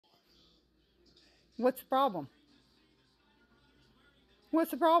What's the problem?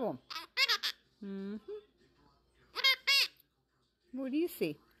 What's the problem? Mm-hmm. What do you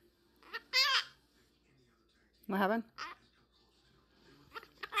see? What happened?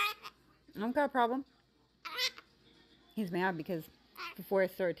 I don't got a problem. He's mad because before I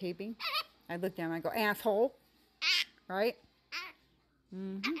started taping, I looked at him and I go, asshole. Right?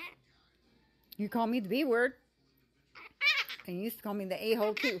 Mm-hmm. You call me the B word. And you used to call me the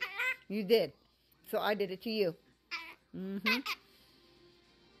a-hole too. You did. So I did it to you. Mm-hmm.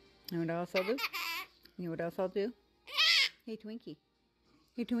 You know what else I'll do? You know what else I'll do? Hey, Twinkie.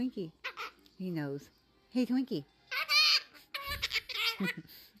 Hey, Twinkie. He knows. Hey, Twinkie.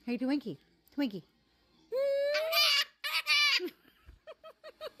 Hey, Twinkie. Twinkie.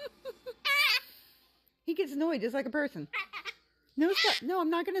 He gets annoyed just like a person. No, stop. No, I'm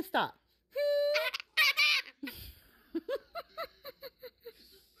not going to stop.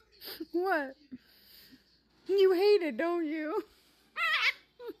 What? You hate it, don't you?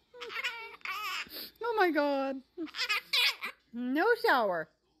 Oh my God. No shower.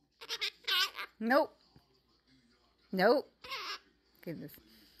 Nope. Nope. Goodness.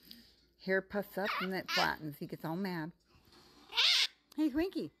 Hair puffs up and then it flattens. He gets all mad. Hey,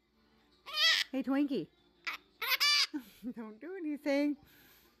 Twinkie. Hey, Twinkie. Don't do anything.